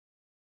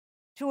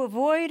To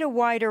avoid a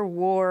wider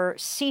war,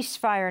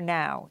 ceasefire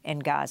now in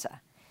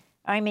Gaza.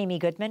 I'm Amy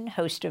Goodman,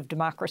 host of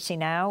Democracy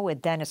Now!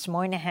 With Dennis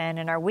Moynihan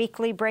in our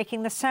weekly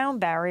Breaking the Sound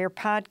Barrier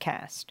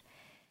podcast.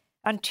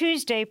 On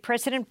Tuesday,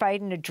 President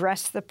Biden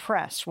addressed the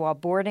press while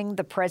boarding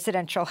the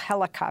presidential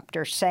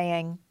helicopter,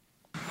 saying,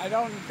 "I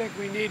don't think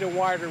we need a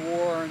wider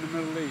war in the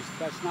Middle East.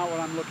 That's not what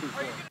I'm looking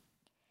for."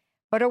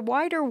 But a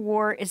wider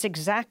war is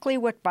exactly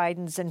what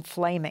Biden's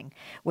inflaming,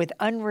 with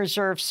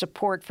unreserved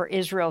support for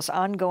Israel's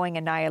ongoing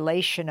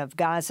annihilation of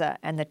Gaza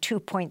and the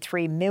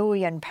 2.3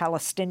 million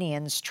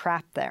Palestinians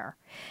trapped there.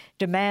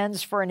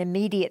 Demands for an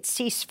immediate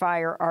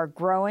ceasefire are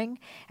growing,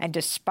 and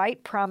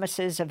despite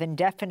promises of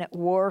indefinite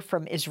war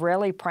from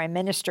Israeli Prime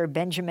Minister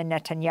Benjamin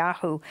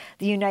Netanyahu,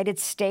 the United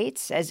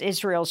States, as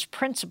Israel's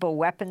principal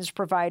weapons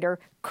provider,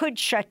 could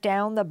shut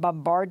down the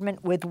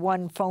bombardment with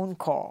one phone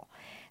call.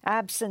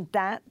 Absent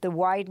that, the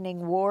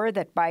widening war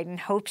that Biden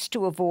hopes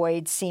to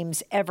avoid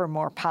seems ever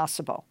more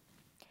possible.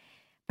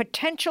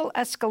 Potential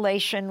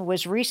escalation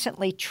was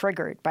recently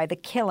triggered by the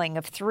killing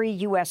of 3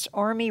 U.S.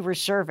 Army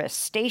reservists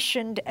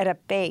stationed at a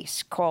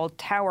base called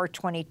Tower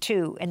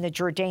 22 in the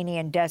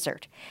Jordanian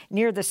desert,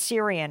 near the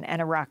Syrian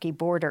and Iraqi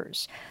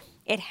borders.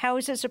 It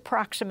houses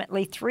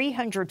approximately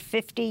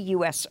 350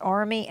 U.S.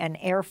 Army and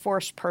Air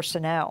Force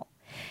personnel.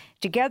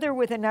 Together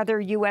with another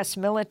U.S.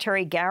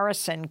 military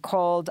garrison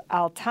called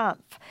Al-Tanf,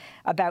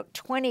 about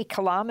 20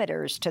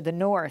 kilometers to the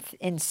north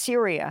in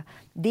Syria,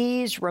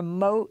 these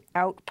remote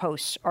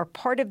outposts are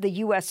part of the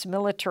U.S.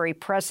 military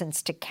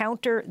presence to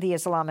counter the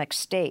Islamic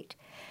State.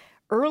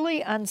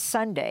 Early on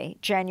Sunday,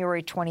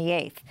 January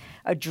 28th,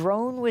 a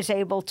drone was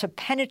able to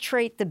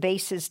penetrate the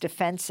base's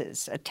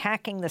defenses,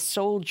 attacking the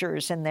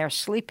soldiers in their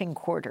sleeping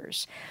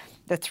quarters.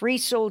 The 3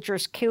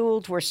 soldiers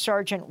killed were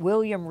Sergeant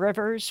William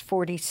Rivers,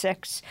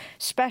 46,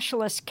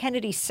 Specialist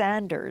Kennedy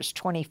Sanders,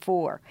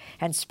 24,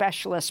 and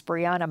Specialist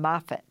Breonna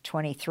Moffett,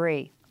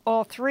 23.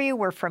 All 3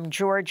 were from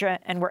Georgia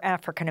and were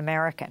African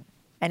American.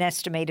 An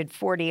estimated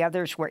 40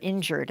 others were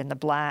injured in the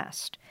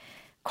blast.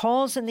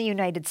 Calls in the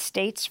United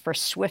States for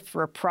swift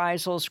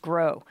reprisals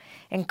grow,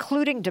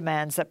 including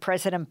demands that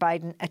President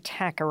Biden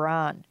attack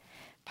Iran.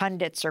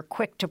 Pundits are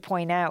quick to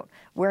point out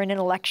we're in an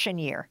election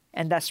year,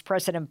 and thus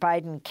President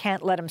Biden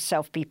can't let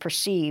himself be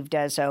perceived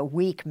as a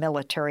weak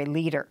military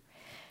leader.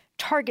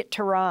 Target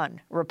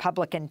Tehran,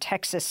 Republican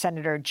Texas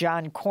Senator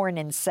John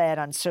Cornyn said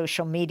on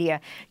social media,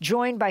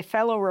 joined by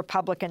fellow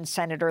Republican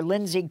Senator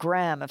Lindsey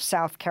Graham of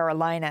South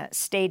Carolina,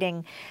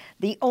 stating,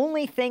 "The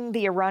only thing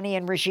the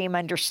Iranian regime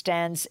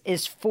understands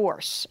is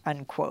force,"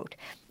 unquote,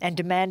 and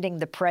demanding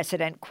the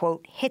president,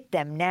 quote, "hit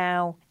them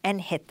now and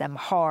hit them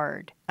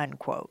hard,"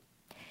 unquote.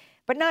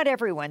 But not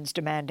everyone's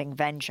demanding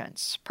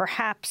vengeance.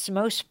 Perhaps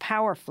most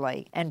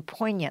powerfully and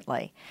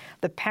poignantly,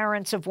 the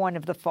parents of one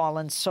of the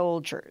fallen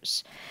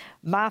soldiers.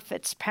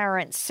 Moffett's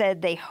parents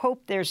said they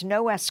hope there's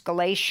no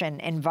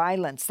escalation in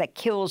violence that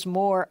kills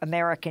more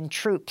American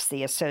troops,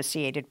 the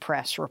Associated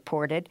Press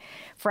reported.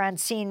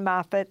 Francine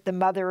Moffett, the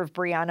mother of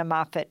Breonna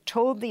Moffett,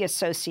 told the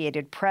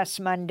Associated Press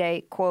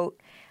Monday, quote,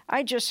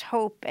 "I just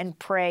hope and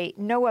pray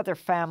no other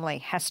family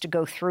has to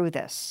go through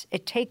this.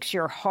 It takes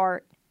your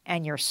heart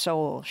and your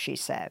soul," she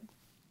said.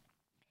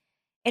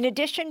 In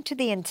addition to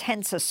the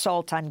intense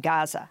assault on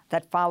Gaza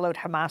that followed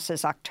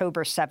Hamas's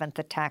October 7th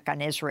attack on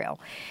Israel,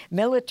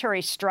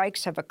 military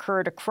strikes have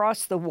occurred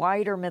across the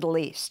wider Middle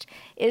East.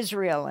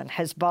 Israel and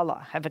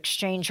Hezbollah have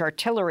exchanged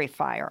artillery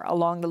fire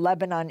along the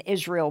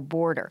Lebanon-Israel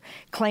border,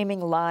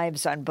 claiming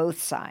lives on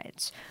both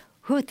sides.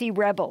 Houthi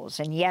rebels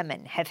in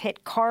Yemen have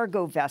hit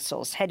cargo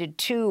vessels headed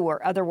to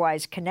or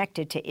otherwise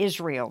connected to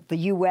Israel, the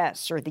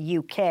U.S., or the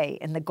U.K.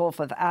 in the Gulf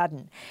of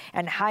Aden,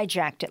 and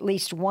hijacked at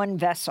least one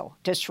vessel,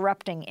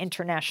 disrupting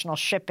international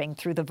shipping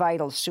through the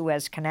vital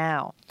Suez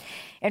Canal.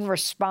 In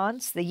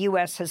response, the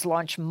U.S. has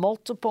launched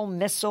multiple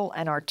missile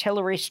and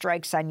artillery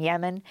strikes on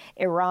Yemen.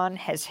 Iran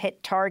has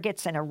hit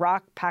targets in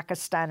Iraq,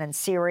 Pakistan, and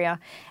Syria.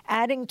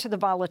 Adding to the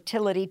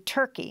volatility,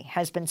 Turkey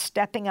has been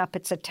stepping up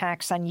its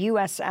attacks on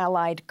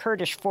U.S.-allied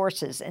Kurdish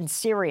forces in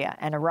Syria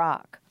and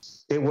Iraq.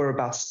 There were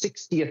about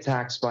 60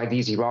 attacks by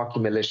these Iraqi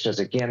militias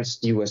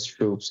against U.S.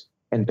 troops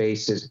and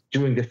bases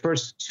during the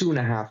first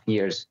 2.5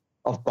 years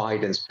of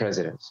Biden's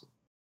presidency.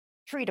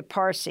 Trita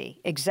Parsi,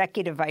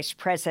 executive vice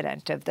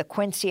president of the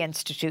Quincy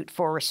Institute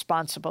for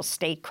Responsible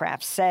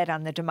Statecraft, said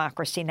on the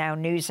Democracy Now!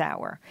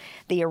 NewsHour.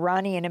 The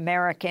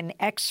Iranian-American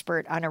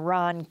expert on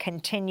Iran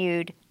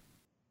continued,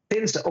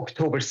 "Since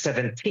October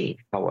 17th,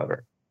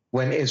 however,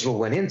 when Israel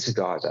went into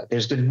Gaza,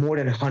 there's been more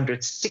than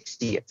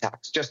 160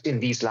 attacks just in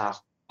these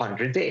last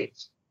 100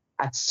 days.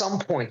 At some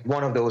point,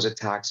 one of those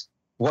attacks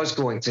was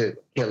going to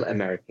kill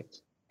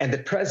Americans. And the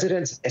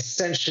president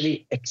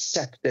essentially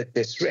accepted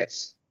this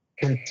risk,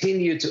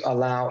 continued to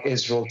allow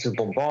Israel to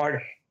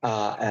bombard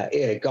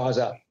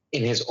Gaza,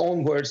 in his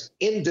own words,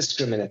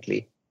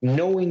 indiscriminately,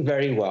 knowing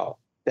very well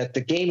that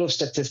the game of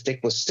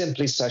statistic was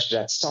simply such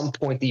that at some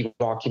point the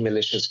Iraqi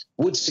militias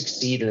would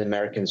succeed and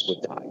Americans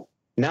would die.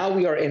 Now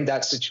we are in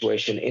that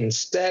situation.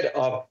 Instead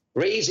of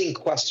raising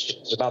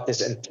questions about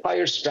this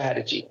entire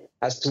strategy,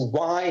 as to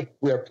why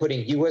we are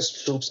putting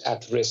U.S. troops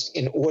at risk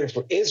in order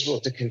for Israel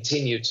to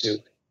continue to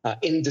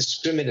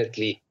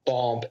indiscriminately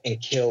bomb and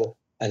kill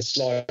and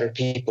slaughter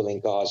people in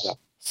Gaza.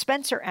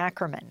 Spencer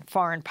Ackerman,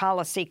 foreign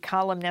policy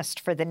columnist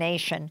for The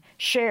Nation,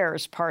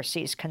 shares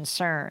Parsi's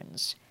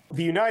concerns.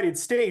 The United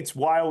States,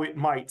 while it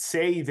might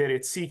say that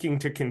it's seeking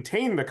to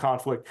contain the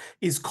conflict,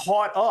 is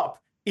caught up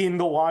in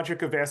the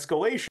logic of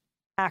escalation.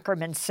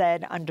 Ackerman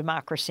said on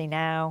Democracy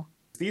Now!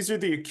 These are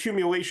the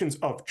accumulations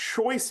of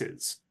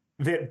choices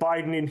that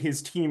Biden and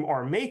his team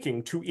are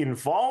making to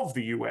involve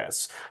the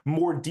U.S.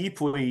 more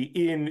deeply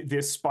in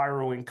this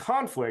spiraling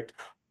conflict,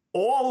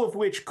 all of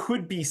which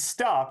could be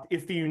stopped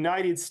if the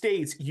United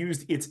States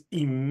used its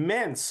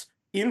immense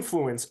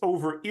influence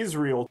over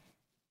Israel.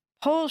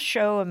 Polls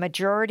show a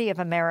majority of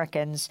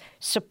Americans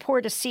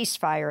support a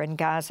ceasefire in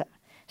Gaza.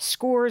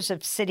 Scores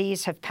of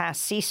cities have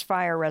passed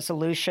ceasefire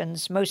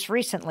resolutions, most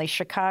recently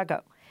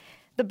Chicago.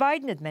 The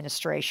Biden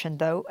administration,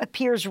 though,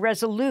 appears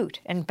resolute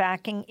in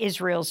backing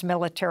Israel's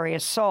military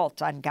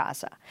assault on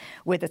Gaza,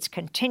 with its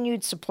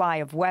continued supply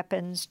of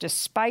weapons,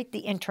 despite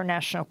the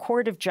International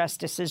Court of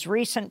Justice's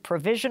recent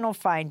provisional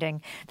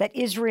finding that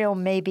Israel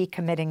may be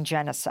committing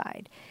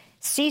genocide.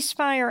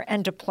 Ceasefire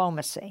and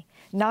diplomacy,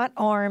 not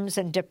arms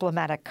and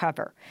diplomatic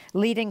cover,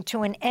 leading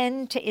to an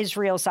end to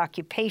Israel's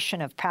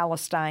occupation of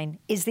Palestine,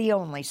 is the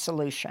only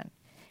solution.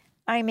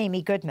 I'm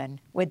Amy Goodman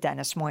with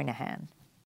Dennis Moynihan.